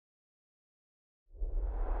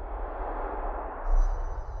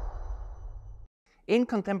In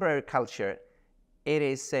contemporary culture, it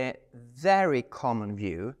is a very common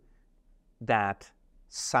view that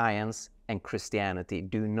science and Christianity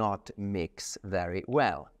do not mix very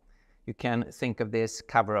well. You can think of this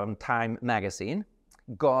cover on Time magazine,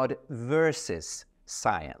 God versus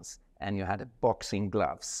science, and you had boxing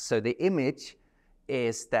gloves. So the image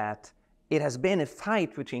is that it has been a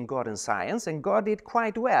fight between God and science, and God did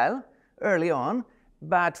quite well early on,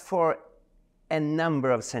 but for a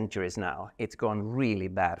number of centuries now, it's gone really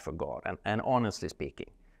bad for God. And honestly speaking,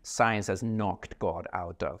 science has knocked God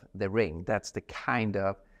out of the ring. That's the kind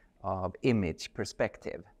of image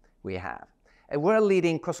perspective we have. A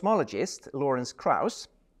world-leading cosmologist, Lawrence Krauss,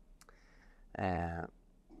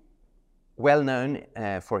 well known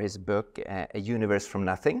for his book, A Universe from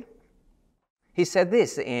Nothing, he said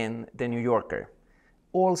this in The New Yorker: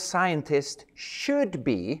 all scientists should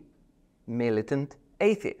be militant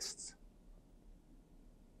atheists.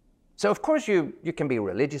 So of course you can be a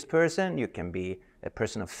religious person, you can be a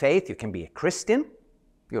person of faith, you can be a Christian,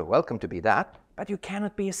 you're welcome to be that, but you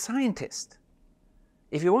cannot be a scientist.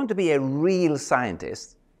 If you want to be a real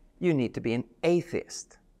scientist, you need to be an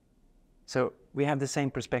atheist. So we have the same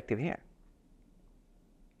perspective here.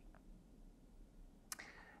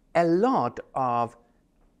 A lot of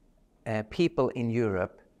people in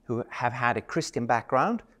Europe who have had a Christian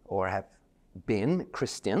background or have been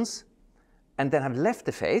Christians and then have left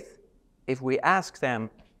the faith, if we ask them,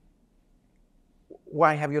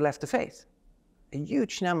 why have you left the faith? A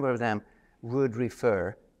huge number of them would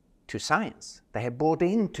refer to science. They have bought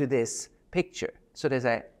into this picture. So they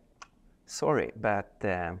say, sorry, but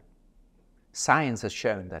science has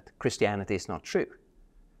shown that Christianity is not true.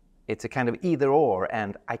 It's a kind of either or,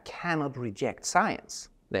 and I cannot reject science.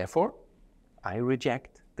 Therefore, I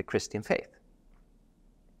reject the Christian faith.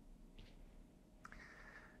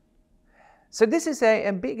 So this is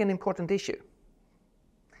a big and important issue.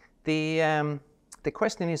 The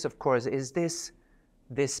question is, of course, is this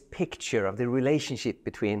picture of the relationship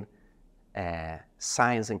between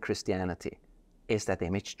science and Christianity, is that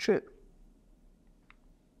image true?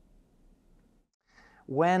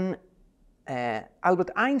 When Albert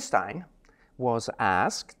Einstein was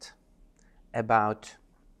asked about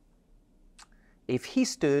if he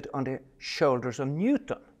stood on the shoulders of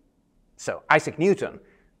Newton. So Isaac Newton,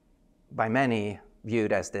 by many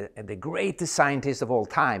viewed as the greatest scientist of all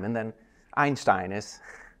time, and then Einstein is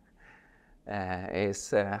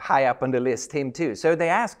high up on the list, him too. So they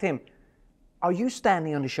asked him, are you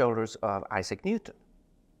standing on the shoulders of Isaac Newton?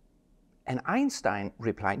 And Einstein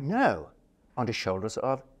replied, no, on the shoulders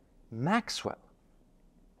of Maxwell.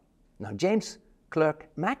 Now, James Clerk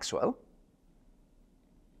Maxwell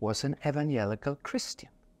was an evangelical Christian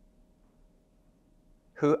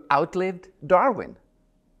who outlived Darwin.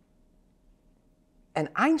 And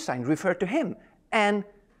Einstein referred to him. And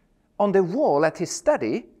on the wall at his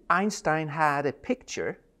study, Einstein had a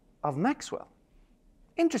picture of Maxwell.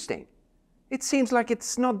 Interesting. It seems like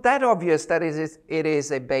it's not that obvious that it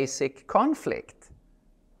is a basic conflict.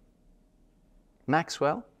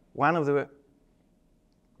 Maxwell, one of the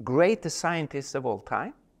greatest scientists of all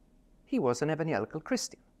time, he was an evangelical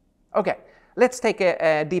Christian. Okay, let's take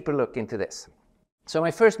a deeper look into this. So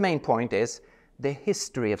my first main point is the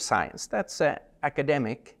history of science. That's an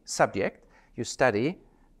academic subject. You study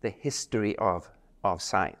the history of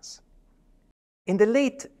science. In the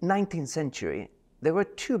late 19th century, there were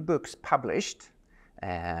two books published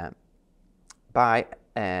by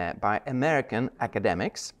American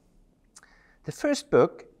academics. The first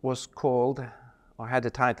book was called, or had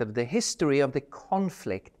the title, The History of the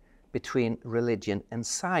Conflict Between Religion and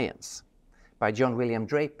Science, by John William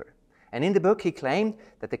Draper. And in the book he claimed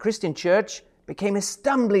that the Christian church became a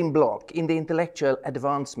stumbling block in the intellectual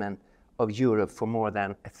advancement of Europe for more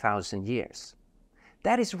than 1,000 years.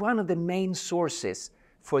 That is one of the main sources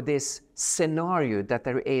for this scenario that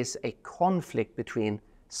there is a conflict between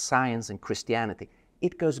science and Christianity.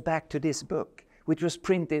 It goes back to this book, which was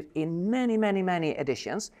printed in many, many, many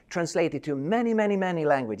editions, translated to many, many, many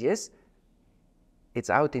languages. It's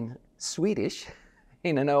out in Swedish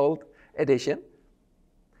in an old edition,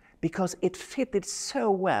 because it fitted so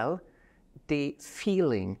well the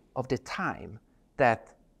feeling of the time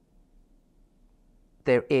that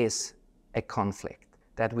there is a conflict,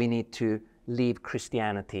 that we need to leave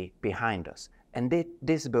Christianity behind us. And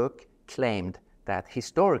this book claimed that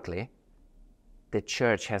historically the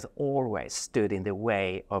church has always stood in the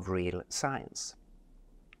way of real science.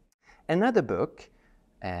 Another book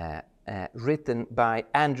written by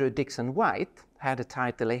Andrew Dixon White had a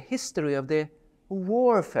title, A History of the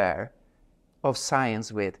Warfare of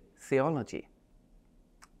Science with Theology.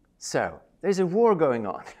 So there's a war going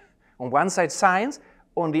on. On one side, science.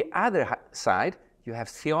 On the other side, you have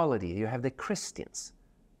theology. You have the Christians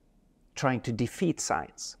trying to defeat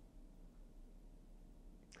science.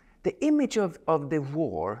 The image of the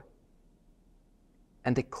war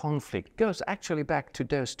and the conflict goes actually back to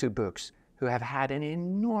those two books who have had an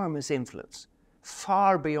enormous influence,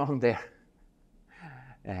 far beyond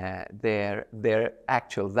their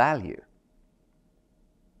actual value.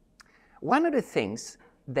 One of the things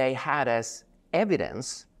they had as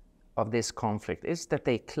evidence of this conflict is that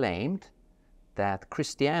they claimed that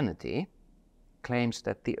Christianity claims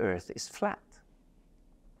that the earth is flat.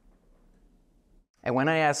 And when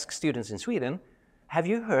I ask students in Sweden, have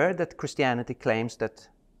you heard that Christianity claims that,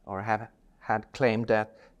 or had claimed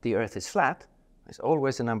that the earth is flat? There's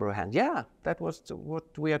always a number of hands. Yeah, that was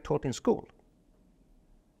what we are taught in school.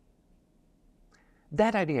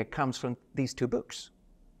 That idea comes from these two books,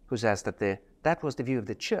 who says that that was the view of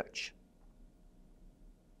the church.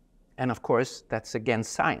 And of course, that's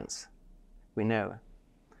against science. We know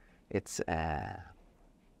it's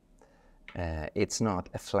not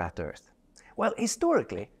a flat earth. Well,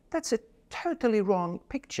 historically, that's a totally wrong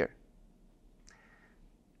picture.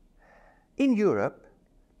 In Europe,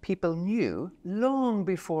 people knew long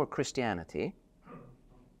before Christianity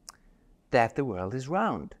that the world is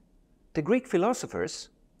round. The Greek philosophers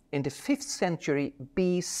in the 5th century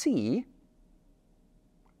BC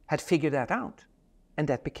had figured that out, and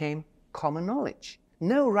that became common knowledge.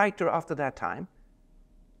 No writer after that time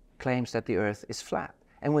claims that the earth is flat.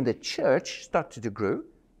 And when the church started to grow,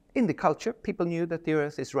 in the culture, people knew that the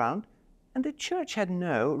earth is round, and the church had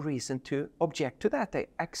no reason to object to that. They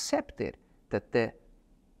accepted that the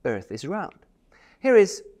earth is round. Here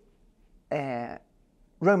is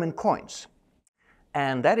Roman coins,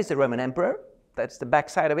 and that is the Roman emperor. That's the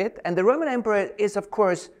backside of it. And the Roman emperor is, of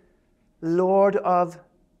course, lord of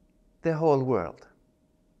the whole world.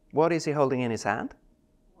 What is he holding in his hand?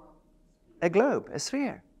 A globe, a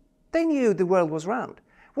sphere. They knew the world was round.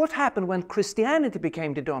 What happened when Christianity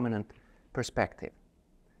became the dominant perspective?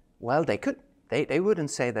 Well, they wouldn't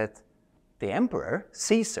say that the emperor,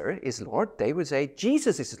 Caesar, is Lord. They would say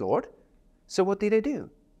Jesus is Lord. So what did they do?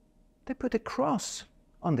 They put a cross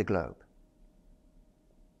on the globe.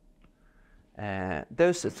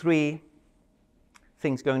 Those three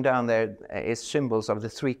things going down there is symbols of the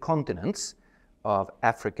three continents of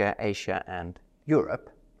Africa, Asia, and Europe.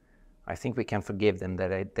 I think we can forgive them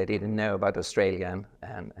that they didn't know about Australia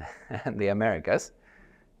and the Americas.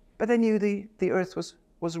 But they knew the earth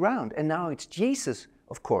was round. And now it's Jesus,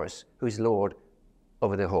 of course, who is Lord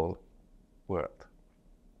over the whole world.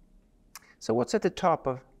 So what's at the top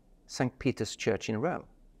of St. Peter's Church in Rome?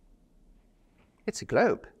 It's a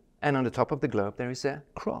globe. And on the top of the globe there is a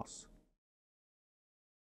cross.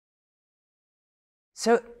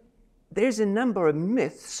 So there's a number of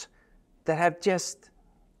myths that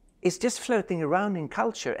is just floating around in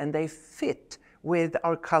culture, and they fit with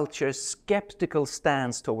our culture's skeptical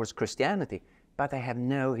stance towards Christianity, but they have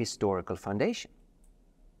no historical foundation.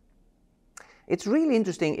 It's really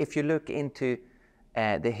interesting if you look into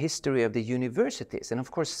the history of the universities, and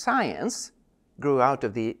of course science grew out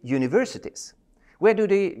of the universities. Where do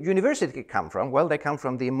the universities come from? Well, they come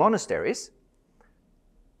from the monasteries,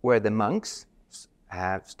 where the monks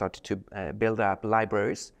have started to build up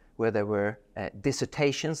libraries, where there were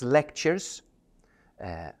dissertations, lectures,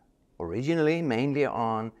 originally mainly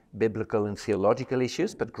on biblical and theological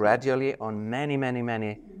issues, but gradually on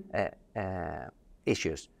many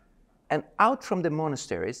issues. And out from the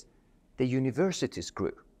monasteries, the universities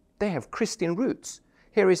grew. They have Christian roots.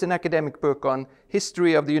 Here is an academic book on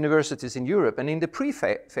history of the universities in Europe, and in the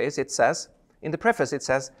preface it says,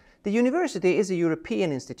 the university is a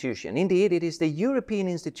European institution. Indeed, it is the European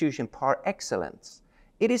institution par excellence.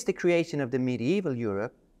 It is the creation of the medieval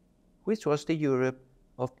Europe, which was the Europe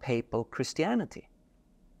of papal Christianity.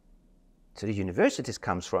 So the universities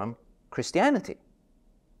comes from Christianity.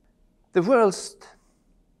 The world's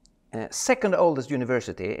second oldest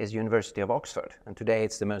university is University of Oxford, and today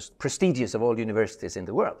it's the most prestigious of all universities in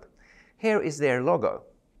the world. Here is their logo.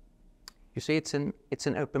 You see, it's an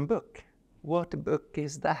open book. What book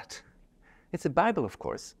is that? It's a Bible, of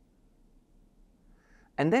course.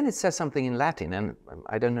 And then it says something in Latin, and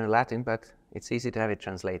I don't know Latin, but it's easy to have it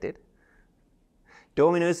translated.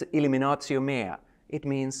 Dominus illuminatio mea. It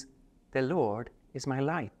means, the Lord is my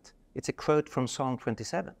light. It's a quote from Psalm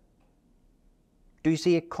 27. Do you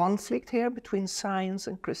see a conflict here between science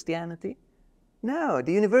and Christianity? No,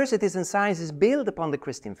 the universities and sciences build upon the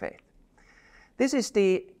Christian faith. This is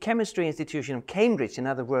the chemistry institution of Cambridge,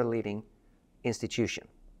 another world-leading institution.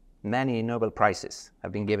 Many Nobel Prizes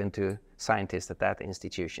have been given to scientists at that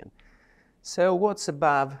institution. So what's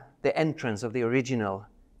above the entrance of the original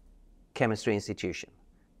chemistry institution?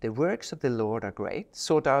 The works of the Lord are great,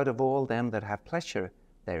 sought out of all them that have pleasure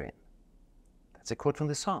therein. That's a quote from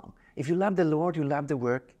the Psalm. If you love the Lord, you love the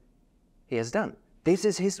work he has done. This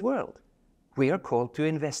is his world. We are called to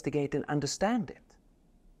investigate and understand it.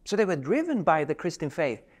 So they were driven by the Christian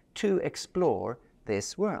faith to explore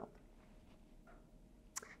this world.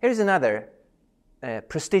 Here's another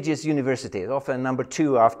prestigious university, often number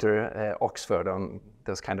 2 after Oxford on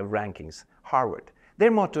those kind of rankings, Harvard.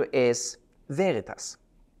 Their motto is Veritas.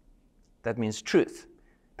 That means truth.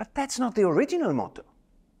 But that's not the original motto.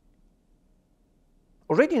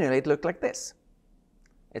 Originally it looked like this.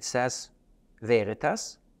 It says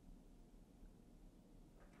Veritas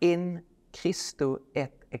in Christo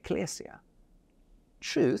et Ecclesia.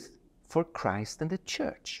 Truth for Christ and the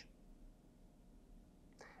church.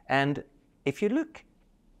 And if you look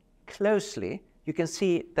closely, you can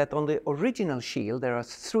see that on the original shield there are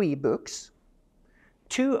 3 books.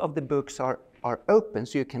 2 of the books are open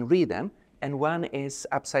so you can read them, and 1 is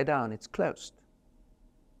upside down, it's closed.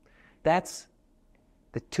 That's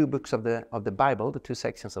the 2 books of the Bible, the 2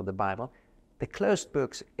 sections of the Bible. The closed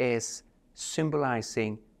books is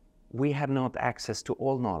symbolizing we have not access to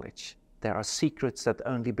all knowledge. There are secrets that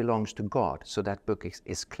only belongs to God, so that book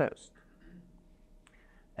is closed.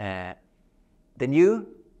 The new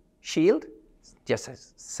shield just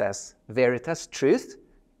says Veritas, truth,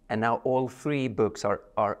 and now all 3 books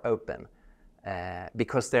are open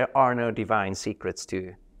because there are no divine secrets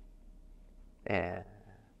to at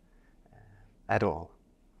all.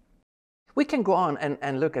 We can go on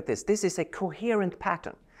and look at this. This is a coherent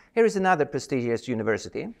pattern. Here is another prestigious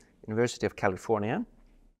university, University of California.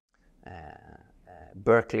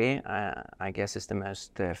 Berkeley, I guess, is the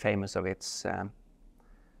most famous of its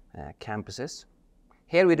campuses.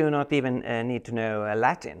 Here we do not even need to know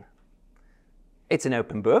Latin. It's an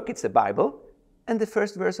open book, it's the Bible, and the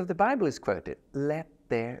first verse of the Bible is quoted, "Let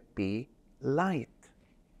there be light."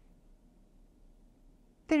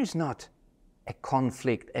 There is not a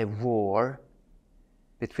conflict, a war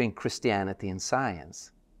between Christianity and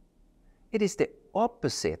science. It is the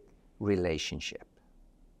opposite relationship.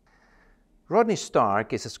 Rodney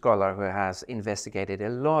Stark is a scholar who has investigated a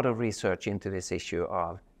lot of research into this issue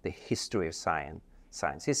of the history of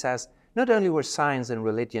science. He says, not only were science and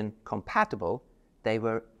religion compatible, they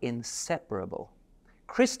were inseparable.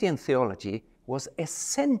 Christian theology was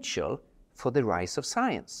essential for the rise of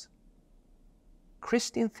science.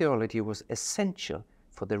 Christian theology was essential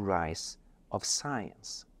for the rise of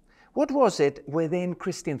science. What was it within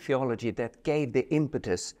Christian theology that gave the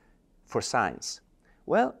impetus for science?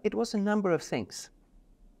 Well, it was a number of things.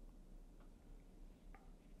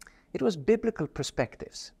 It was biblical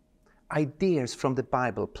perspectives, ideas from the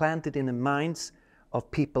Bible planted in the minds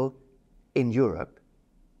of people in Europe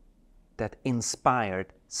that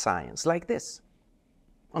inspired science, like this.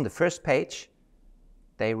 On the first page,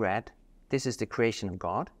 they read, "This is the creation of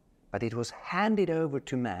God," but it was handed over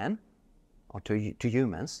to man, or to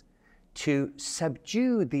humans, to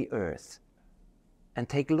subdue the earth and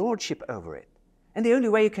take lordship over it. And the only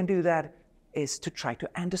way you can do that is to try to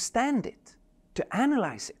understand it, to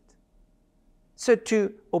analyze it. So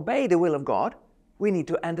to obey the will of God, we need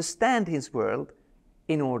to understand His world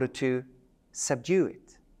in order to subdue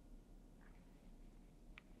it.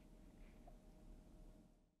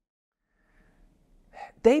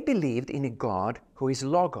 They believed in a God who is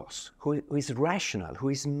logos, who is rational, who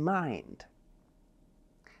is mind.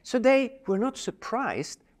 So they were not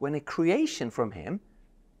surprised when a creation from Him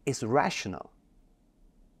is rational.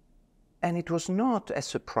 And it was not a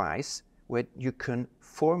surprise when you can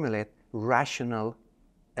formulate rational,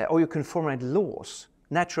 or you can formulate laws,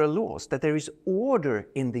 natural laws, that there is order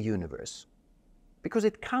in the universe, because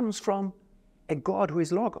it comes from a God who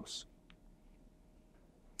is logos.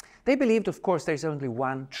 They believed, of course, there's only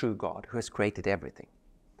one true God who has created everything.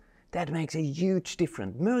 That makes a huge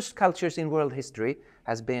difference. Most cultures in world history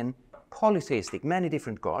has been polytheistic, many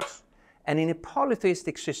different gods. And in a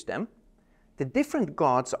polytheistic system, the different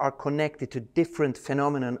gods are connected to different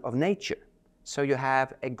phenomena of nature. So you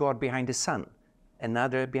have a god behind the sun,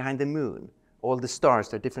 another behind the moon. All the stars,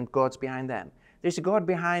 there are different gods behind them. There's a god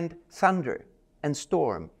behind thunder and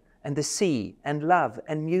storm and the sea and love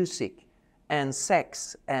and music and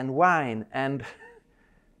sex and wine and...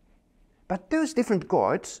 But those different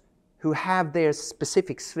gods who have their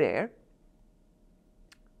specific sphere,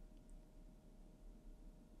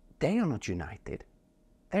 they are not united.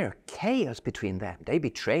 There are chaos between them. They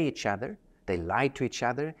betray each other, they lie to each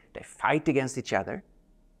other, they fight against each other.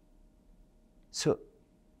 So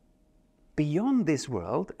beyond this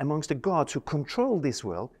world, amongst the gods who control this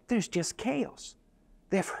world, there's just chaos.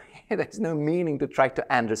 Therefore, there's no meaning to try to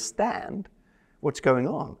understand what's going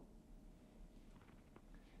on.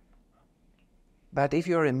 But if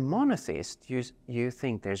you're a monotheist, you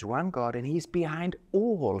think there's one God and he's behind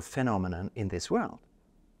all phenomena in this world.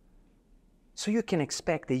 So you can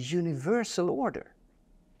expect a universal order.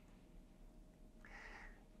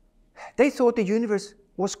 They thought the universe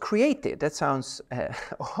was created. That sounds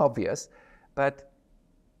obvious, but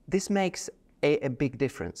this makes a big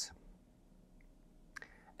difference.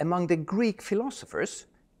 Among the Greek philosophers,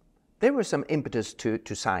 there was some impetus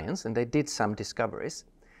to science, and they did some discoveries,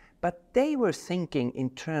 but they were thinking in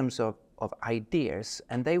terms of ideas,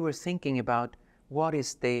 and they were thinking about what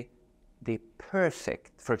is the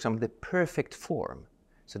perfect, for example, the perfect form.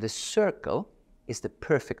 So the circle is the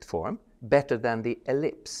perfect form, better than the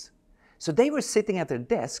ellipse. So they were sitting at their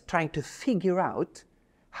desk trying to figure out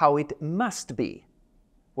how it must be.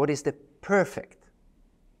 What is the perfect?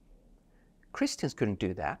 Christians couldn't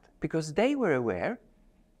do that because they were aware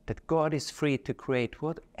that God is free to create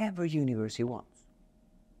whatever universe he wants.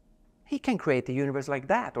 He can create a universe like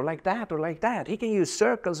that, or like that, or like that. He can use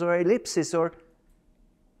circles or ellipses or...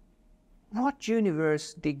 What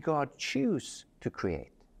universe did God choose to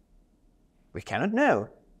create? We cannot know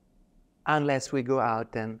unless we go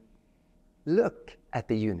out and look at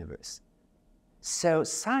the universe. So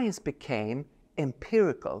science became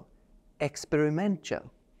empirical,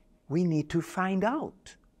 experimental. We need to find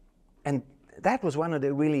out. And that was one of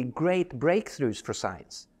the really great breakthroughs for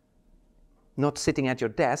science. Not sitting at your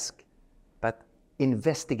desk, but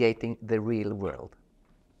investigating the real world.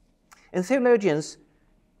 And theologians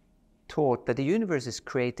taught that the universe is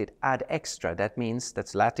created ad extra. That means,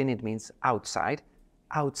 that's Latin, it means outside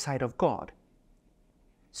of God.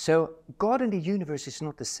 So God and the universe is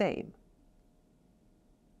not the same.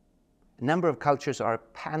 A number of cultures are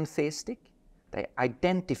pantheistic. They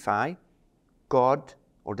identify God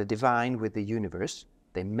or the divine with the universe.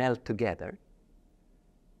 They melt together.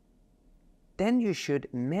 Then you should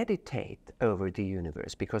meditate over the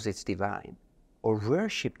universe because it's divine, or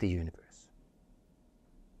worship the universe.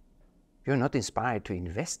 You're not inspired to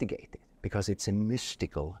investigate it because it's a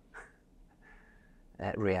mystical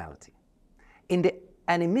reality. In the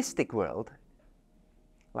animistic world,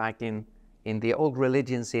 like in the old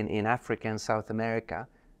religions in Africa and South America,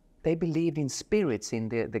 they believed in spirits in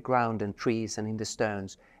the ground and trees and in the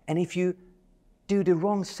stones. And if you do the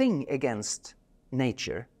wrong thing against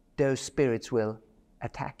nature, those spirits will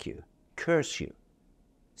attack you, curse you.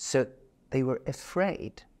 So they were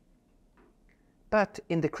afraid. But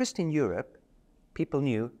in the Christian Europe, people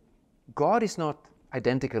knew God is not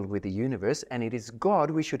identical with the universe, and it is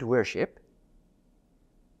God we should worship.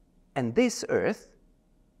 And this earth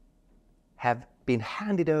have been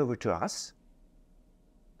handed over to us,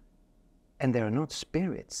 and there are not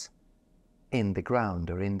spirits in the ground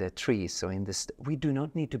or in the trees or in the... We do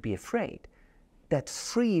not need to be afraid. That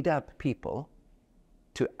freed up people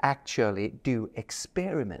to actually do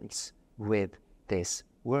experiments with this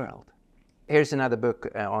world. Here's another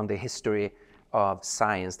book on the history of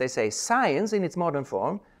science. They say science in its modern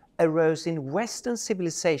form arose in Western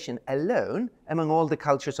civilization alone among all the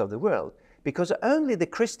cultures of the world, because only the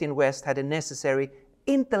Christian West had the necessary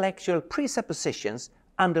intellectual presuppositions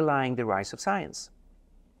underlying the rise of science.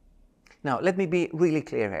 Now, let me be really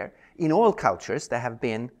clear here. In all cultures, there have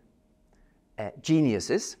been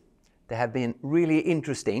geniuses. There have been really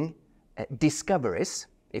interesting discoveries.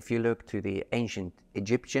 If you look to the ancient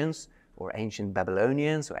Egyptians, or ancient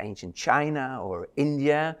Babylonians, or ancient China, or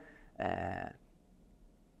India,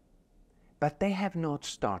 but they have not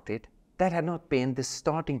started, that had not been the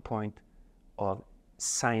starting point of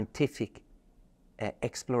scientific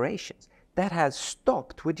explorations. That has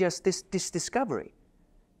stopped with just this discovery.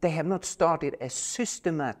 They have not started a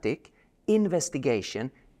systematic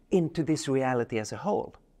investigation into this reality as a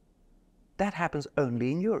whole. That happens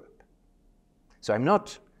only in Europe. So I'm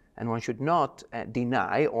not, and one should not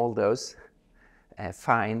deny all those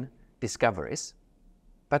fine discoveries,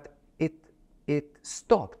 but it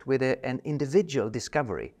stopped with an individual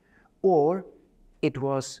discovery, or it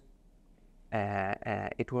was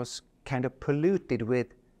kind of polluted with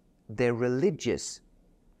their religious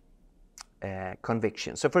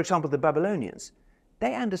convictions. So, for example, the Babylonians,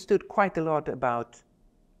 they understood quite a lot about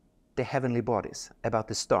the heavenly bodies, about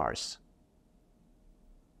the stars.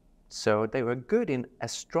 So they were good in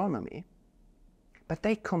astronomy, but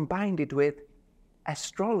they combined it with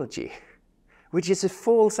astrology, which is a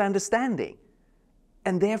false understanding.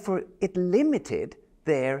 And therefore it limited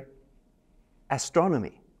their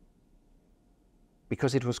astronomy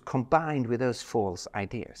because it was combined with those false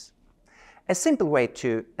ideas. A simple way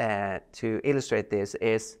to illustrate this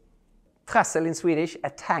is trassel in Swedish, a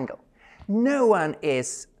tangle. No one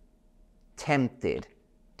is tempted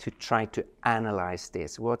to try to analyze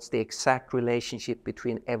this. What's the exact relationship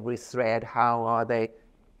between every thread? How are they?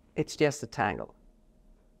 It's just a tangle.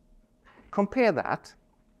 Compare that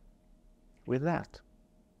with that.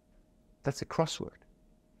 That's a crossword.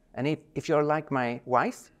 And if you're like my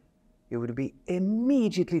wife, you would be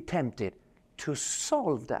immediately tempted to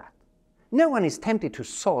solve that. No one is tempted to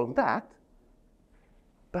solve that,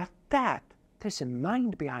 but there's a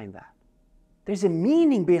mind behind that. There's a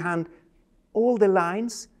meaning behind all the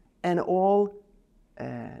lines and all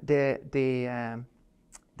the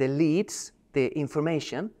leads, the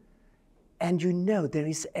information, and you know there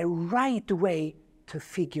is a right way to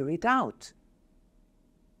figure it out.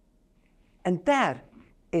 And that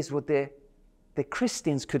is what the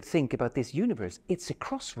Christians could think about this universe. It's a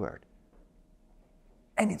crossword.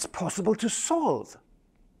 And it's possible to solve.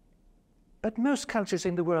 But most cultures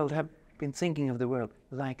in the world have been thinking of the world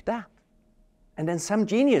like that. And then some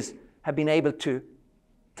genius have been able to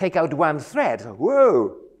take out one thread. So,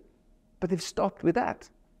 whoa! But they've stopped with that.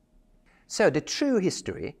 So the true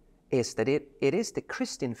history is that it is the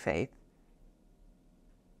Christian faith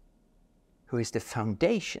who is the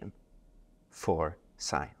foundation for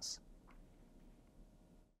science.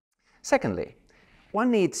 Secondly,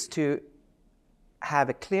 one needs to have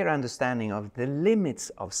a clear understanding of the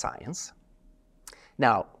limits of science.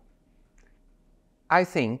 Now, I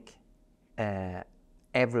think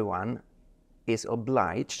everyone is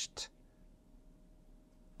obliged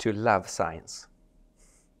to love science.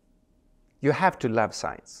 You have to love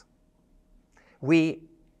science. We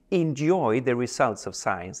enjoy the results of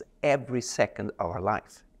science every second of our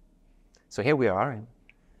life. So here we are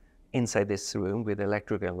inside this room with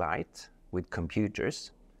electrical light, with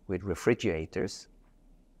computers, with refrigerators.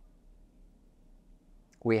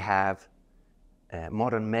 We have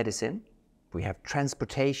modern medicine. We have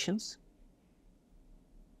transportations.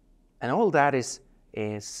 And all that is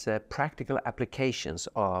practical applications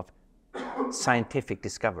of scientific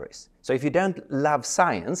discoveries. So if you don't love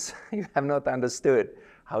science, you have not understood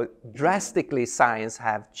how drastically science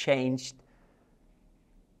have changed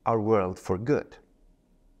our world for good.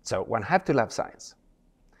 So one has to love science.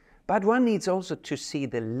 But one needs also to see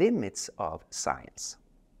the limits of science.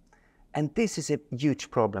 And this is a huge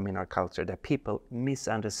problem in our culture, that people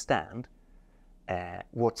misunderstand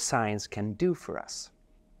what science can do for us.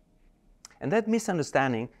 And that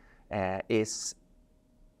misunderstanding is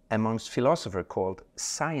amongst philosophers called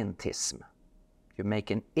scientism. You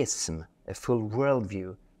make an ism, a full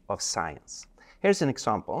worldview of science. Here's an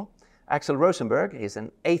example. Axel Rosenberg is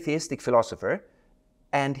an atheistic philosopher,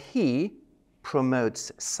 and he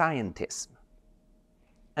promotes scientism.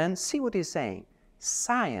 And see what he's saying.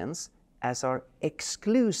 Science as our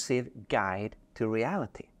exclusive guide to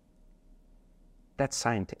reality. That's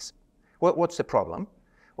scientism. Well, what's the problem?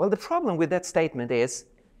 Well, the problem with that statement is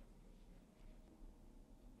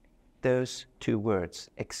those two words,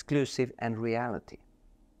 exclusive and reality.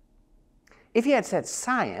 If he had said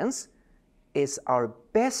science is our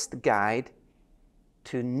best guide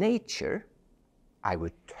to nature, I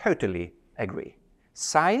would totally agree.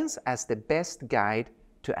 Science as the best guide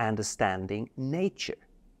to understanding nature.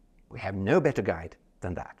 We have no better guide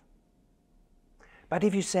than that. But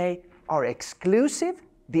if you say our exclusive,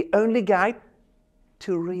 the only guide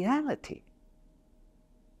to reality,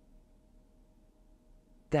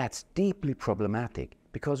 that's deeply problematic,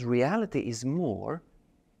 because reality is more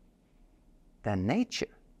than nature.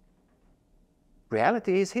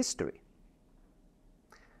 Reality is history.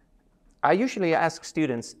 I usually ask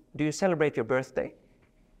students, do you celebrate your birthday?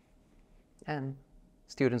 And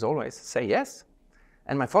students always say yes.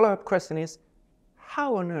 And my follow-up question is,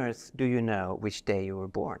 how on earth do you know which day you were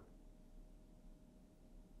born?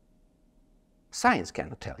 Science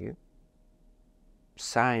cannot tell you.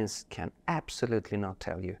 Science can absolutely not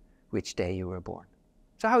tell you which day you were born.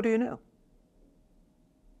 So how do you know?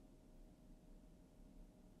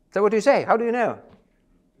 So what do you say? How do you know?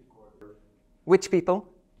 Which people?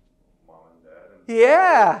 Mom and Dad.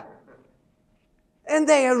 Yeah! And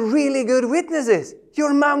they are really good witnesses.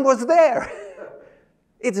 Your mom was there.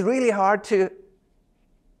 It's really hard to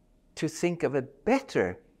think of a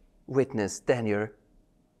better witness than your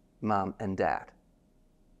mom and dad.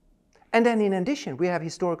 And then in addition, we have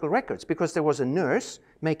historical records, because there was a nurse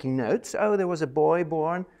making notes. Oh, there was a boy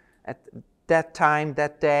born at that time,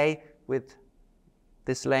 that day, with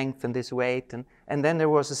this length and this weight. And then there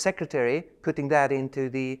was a secretary putting that into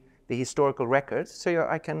the historical records, so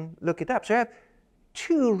I can look it up. So I have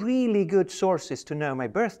two really good sources to know my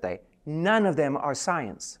birthday. None of them are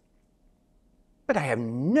science. But I have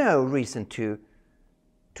no reason to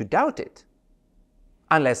doubt it.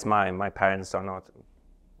 Unless my parents are not,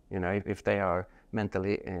 if they are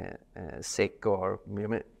mentally sick, or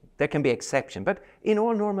there can be exception. But in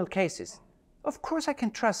all normal cases, of course I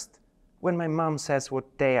can trust when my mom says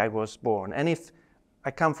what day I was born. And if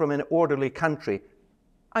I come from an orderly country,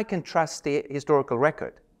 I can trust the historical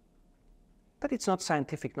record. But it's not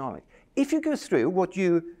scientific knowledge. If you go through what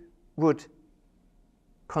you would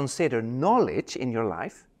consider knowledge in your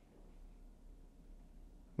life,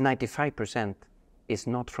 95% is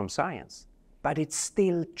not from science, but it's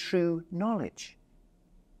still true knowledge.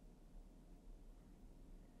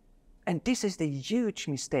 And this is the huge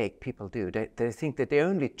mistake people do. They think that the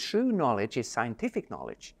only true knowledge is scientific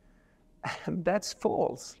knowledge. And that's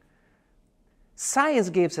false. Science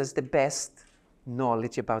gives us the best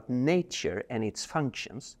knowledge about nature and its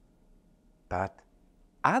functions, but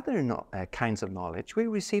other kinds of knowledge we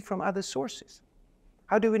receive from other sources.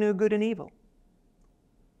 How do we know good and evil?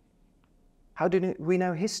 How do we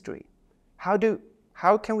know history? How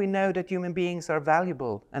can we know that human beings are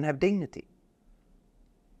valuable and have dignity?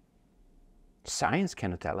 Science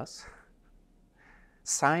cannot tell us.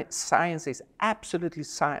 Science is absolutely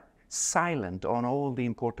silent on all the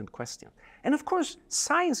important questions. And of course,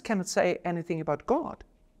 science cannot say anything about God.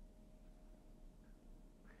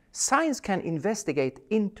 Science can investigate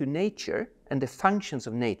into nature and the functions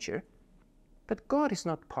of nature, but God is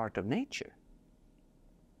not part of nature.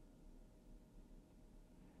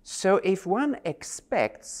 So if one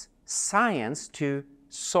expects science to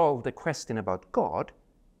solve the question about God,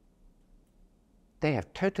 they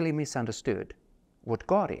have totally misunderstood what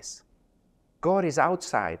God is. God is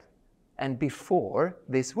outside and before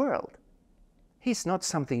this world. He's not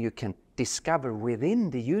something you can discover within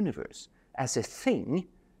the universe as a thing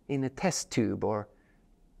in a test tube or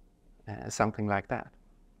something like that.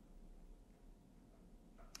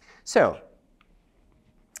 So,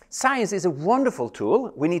 science is a wonderful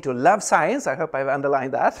tool. We need to love science. I hope I've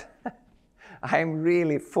underlined that. I'm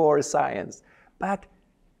really for science. But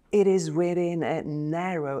it is within a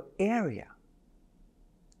narrow area.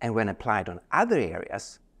 And when applied on other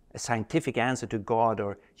areas, a scientific answer to God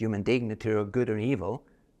or human dignity or good or evil,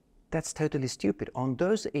 that's totally stupid. On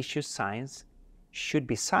those issues, science should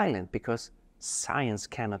be silent because science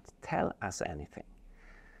cannot tell us anything.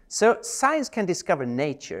 So science can discover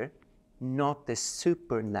nature, not the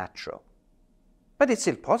supernatural. But it's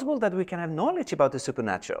still possible that we can have knowledge about the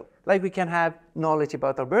supernatural, like we can have knowledge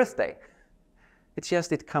about our birthday. It's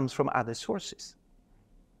just it comes from other sources.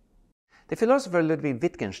 The philosopher Ludwig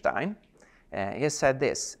Wittgenstein, he has said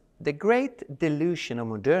this: the great delusion of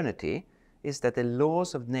modernity is that the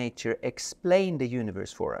laws of nature explain the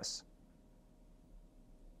universe for us.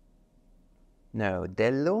 No,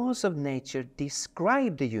 the laws of nature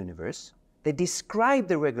describe the universe, they describe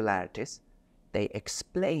the regularities, they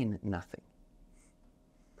explain nothing.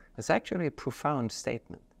 That's actually a profound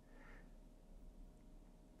statement.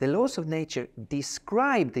 The laws of nature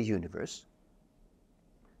describe the universe,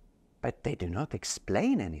 but they do not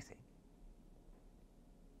explain anything.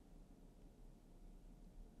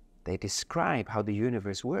 They describe how the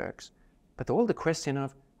universe works, but all the question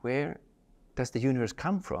of where does the universe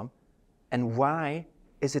come from and why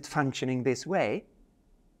is it functioning this way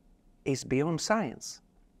is beyond science.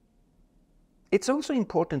 It's also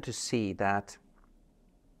important to see that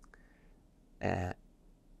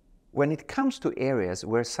when it comes to areas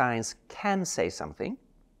where science can say something,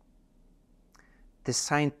 the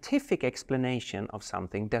scientific explanation of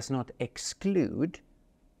something does not exclude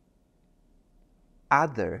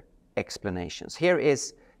other explanations. Here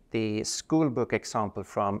is the school book example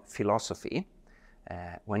from philosophy.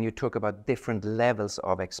 When you talk about different levels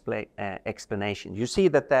of explanation, you see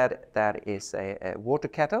that is a water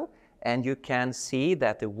kettle, and you can see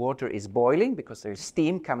that the water is boiling because there is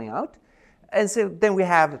steam coming out. And so then we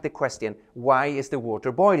have the question, why is the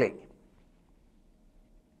water boiling?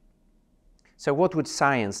 So what would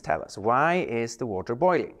science tell us? Why is the water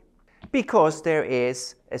boiling? Because there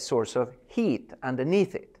is a source of heat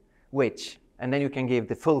underneath it, and then you can give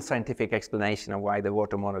the full scientific explanation of why the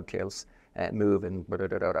water molecules move and blah, blah,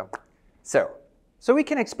 blah, blah. So we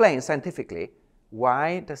can explain scientifically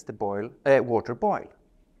why does the water boil.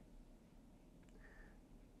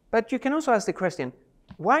 But you can also ask the question,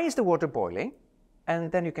 why is the water boiling? And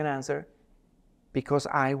then you can answer, because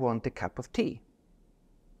I want a cup of tea.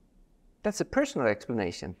 That's a personal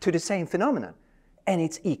explanation to the same phenomenon. And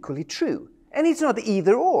it's equally true. And it's not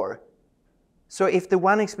either or. So if the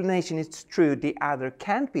one explanation is true, the other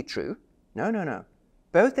can't be true. No.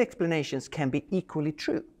 Both explanations can be equally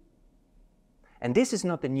true. And this is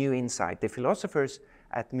not a new insight. The philosophers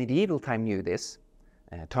at medieval time knew this.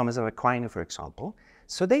 Thomas of Aquin, for example.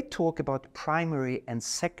 So they talk about primary and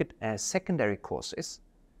secondary causes,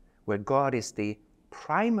 where God is the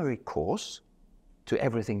primary cause to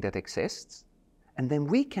everything that exists, and then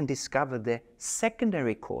we can discover the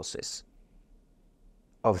secondary causes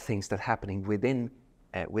of things that are happening within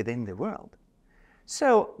the world.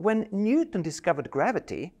 So when Newton discovered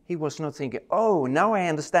gravity, he was not thinking, oh, now I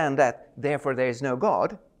understand that, therefore there is no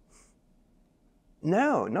God.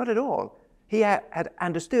 No, not at all. He had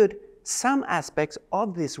understood some aspects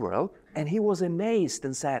of this world, and he was amazed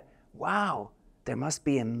and said, wow, there must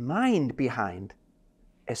be a mind behind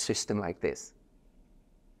a system like this.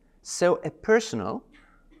 So a personal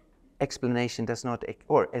explanation does not,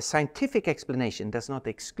 or a scientific explanation does not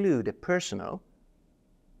exclude a personal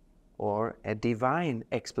or a divine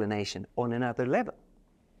explanation on another level.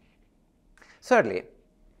 Thirdly,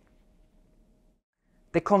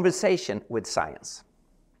 the conversation with science.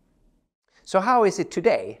 So how is it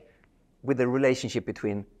today with the relationship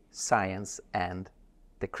between science and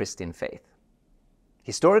the Christian faith?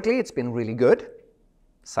 Historically, it's been really good.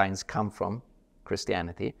 Science comes from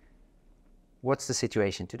Christianity. What's the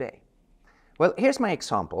situation today? Well, here's my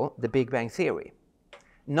example, the Big Bang Theory.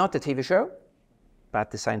 Not the TV show,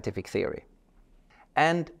 but the scientific theory.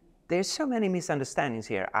 And there's so many misunderstandings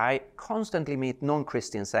here. I constantly meet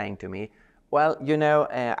non-Christians saying to me, well, you know,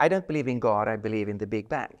 I don't believe in God, I believe in the Big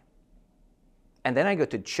Bang. And then I go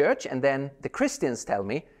to church, and then the Christians tell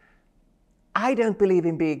me, I don't believe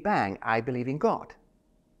in Big Bang, I believe in God.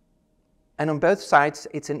 And on both sides,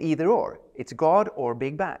 it's an either or. It's God or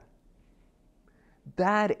Big Bang.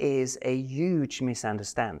 That is a huge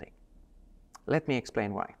misunderstanding. Let me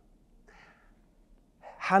explain why.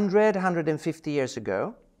 150 years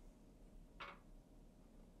ago,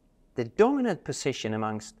 the dominant position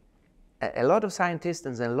amongst a lot of scientists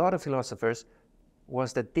and a lot of philosophers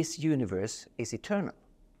was that this universe is eternal.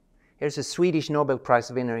 Here's a Swedish Nobel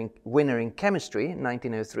Prize winner in chemistry in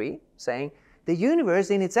 1903 saying, the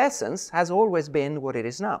universe in its essence has always been what it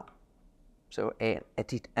is now. So an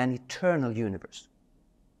eternal universe.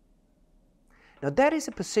 Now that is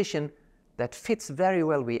a position that fits very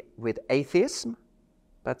well with atheism,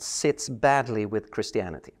 but sits badly with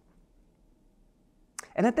Christianity.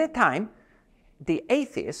 And at that time, the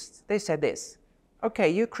atheists, they said this, okay,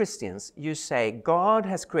 you Christians, you say God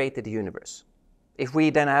has created the universe. If we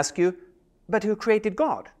then ask you, but who created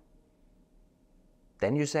God?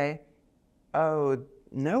 Then you say, oh,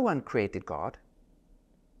 no one created God.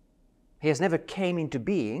 He has never came into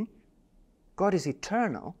being. God is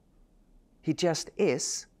eternal. He just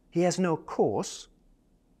is. He has no cause.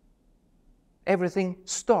 Everything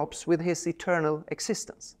stops with his eternal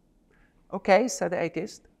existence. Okay, said the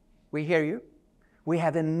atheist, we hear you. We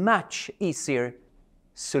have a much easier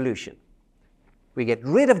solution. We get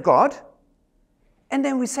rid of God, and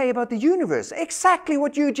then we say about the universe exactly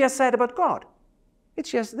what you just said about God.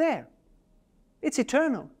 It's just there. It's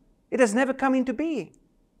eternal. It has never come into being.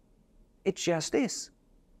 It just is.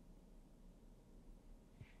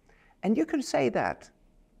 And you could say that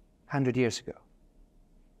 100 years ago.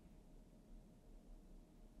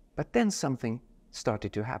 But then something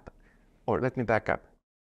started to happen. Or let me back up.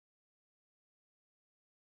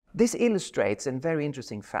 This illustrates a very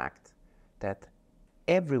interesting fact that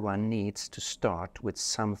everyone needs to start with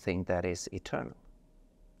something that is eternal.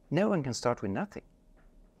 No one can start with nothing.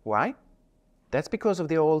 Why? That's because of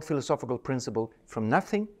the old philosophical principle, from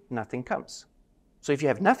nothing, nothing comes. So if you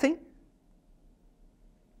have nothing,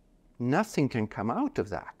 nothing can come out of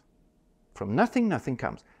that. From nothing, nothing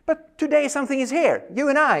comes. But today something is here, you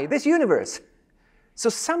and I, this universe. So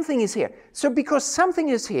something is here. So because something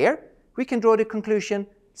is here, we can draw the conclusion,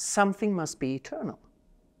 something must be eternal.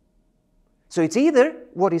 So it's either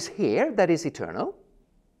what is here that is eternal,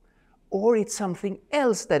 or it's something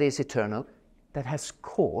else that is eternal that has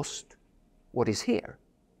caused what is here.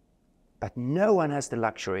 But no one has the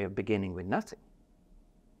luxury of beginning with nothing.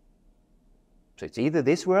 So it's either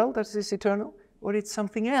this world that is eternal, or it's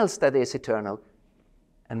something else that is eternal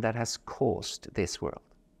and that has caused this world.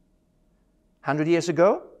 100 years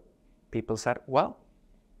ago, people said, well,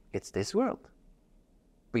 it's this world.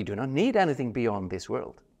 We do not need anything beyond this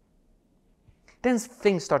world. Then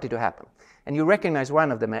things started to happen. And you recognize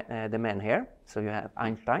one of the men here. So you have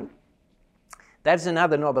Einstein. That's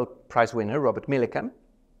another Nobel Prize winner, Robert Millikan,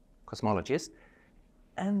 cosmologist.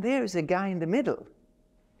 And there's a guy in the middle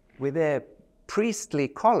with a priestly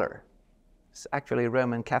collar. It's actually a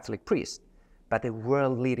Roman Catholic priest, but a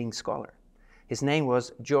world-leading scholar. His name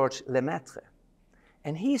was Georges Lemaitre.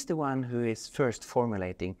 And he's the one who is first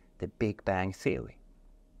formulating the Big Bang Theory,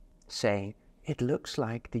 saying it looks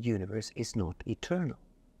like the universe is not eternal.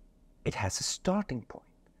 It has a starting point.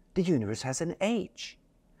 The universe has an age.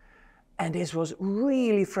 And this was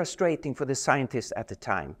really frustrating for the scientists at the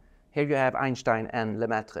time. Here you have Einstein and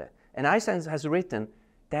Lemaitre. And Einstein has written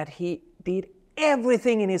that he did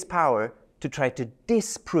everything in his power to try to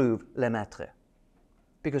disprove Lemaitre,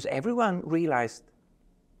 because everyone realized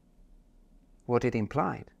what it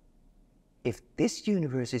implied. If this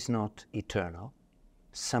universe is not eternal,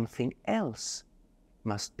 something else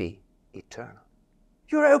must be eternal.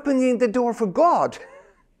 You're opening the door for God.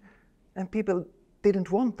 And people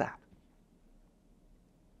didn't want that.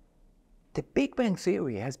 The Big Bang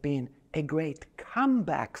Theory has been a great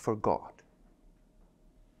comeback for God,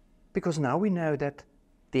 because now we know that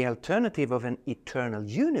the alternative of an eternal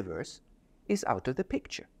universe is out of the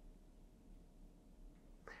picture.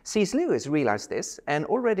 C.S. Lewis realized this, and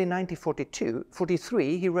already in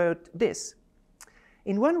 1943 he wrote this: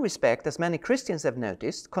 "In one respect, as many Christians have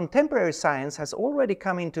noticed, contemporary science has already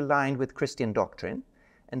come into line with Christian doctrine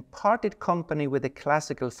and parted company with the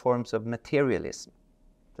classical forms of materialism,"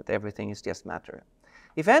 that everything is just matter.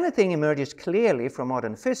 "If anything emerges clearly from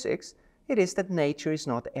modern physics, it is that nature is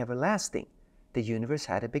not everlasting. The universe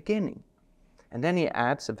had a beginning." And then he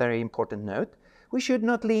adds a very important note: "We should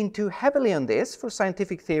not lean too heavily on this, for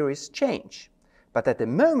scientific theories change. But at the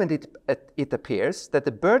moment it appears that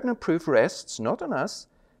the burden of proof rests not on us,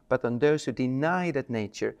 but on those who deny that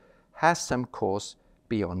nature has some cause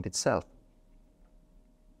beyond itself."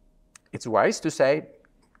 It's wise to say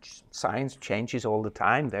science changes all the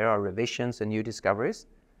time. There are revisions and new discoveries.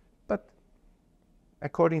 But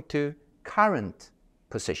according to current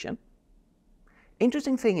position,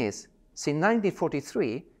 interesting thing is, since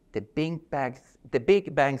 1943, the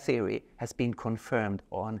Big Bang Theory has been confirmed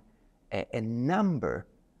on a number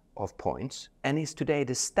of points and is today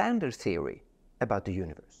the standard theory about the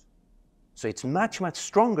universe. So it's much, much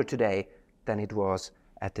stronger today than it was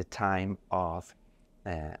at the time of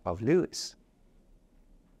Lewis.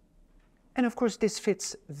 And of course, this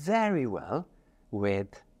fits very well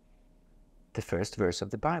with the first verse of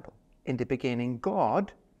the Bible. In the beginning,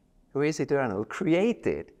 God, who is eternal,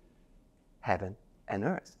 created heaven and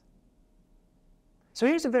earth. So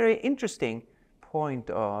here's a very interesting point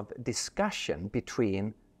of discussion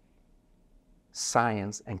between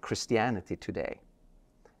science and Christianity today.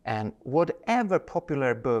 And whatever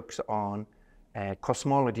popular books on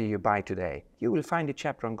cosmology you buy today, you will find a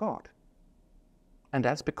chapter on God. And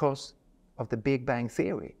that's because of the Big Bang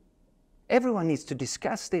Theory. Everyone needs to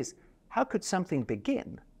discuss this. How could something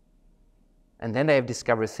begin? And then they have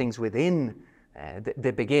discovered things within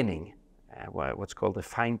the beginning, what's called the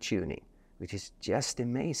fine-tuning, which is just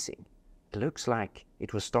amazing. It looks like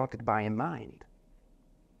it was started by a mind.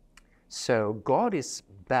 So God is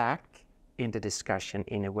back in the discussion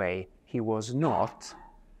in a way he was not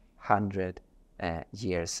 100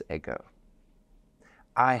 years ago.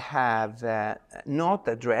 I have not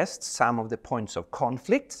addressed some of the points of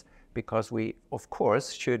conflict, because we, of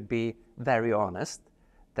course, should be very honest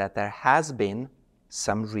that there has been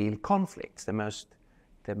some real conflicts. The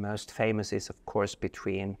most famous is, of course,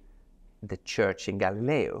 between the church in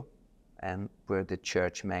Galileo, and where the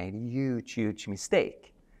church made a huge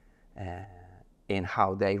mistake in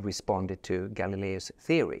how they responded to Galileo's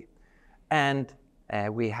theory. And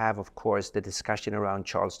we have, of course, the discussion around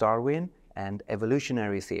Charles Darwin and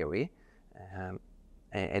evolutionary theory,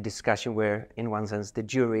 a discussion where, in one sense, the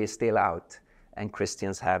jury is still out, and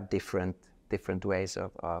Christians have different ways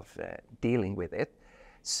of dealing with it.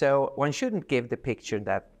 So one shouldn't give the picture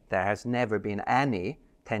that there has never been any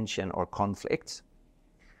tension or conflicts.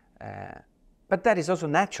 But that is also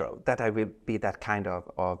natural, that there will be that kind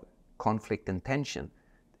of conflict and tension.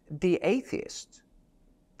 The atheists,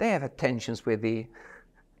 they have had tensions with the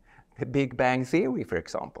Big Bang Theory, for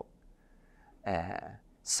example.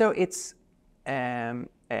 So it's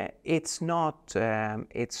not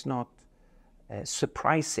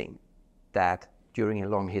surprising that during a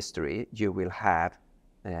long history you will have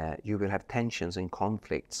tensions and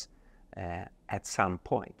conflicts at some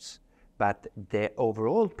points. But the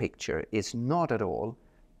overall picture is not at all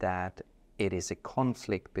that it is a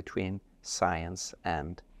conflict between science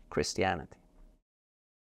and Christianity.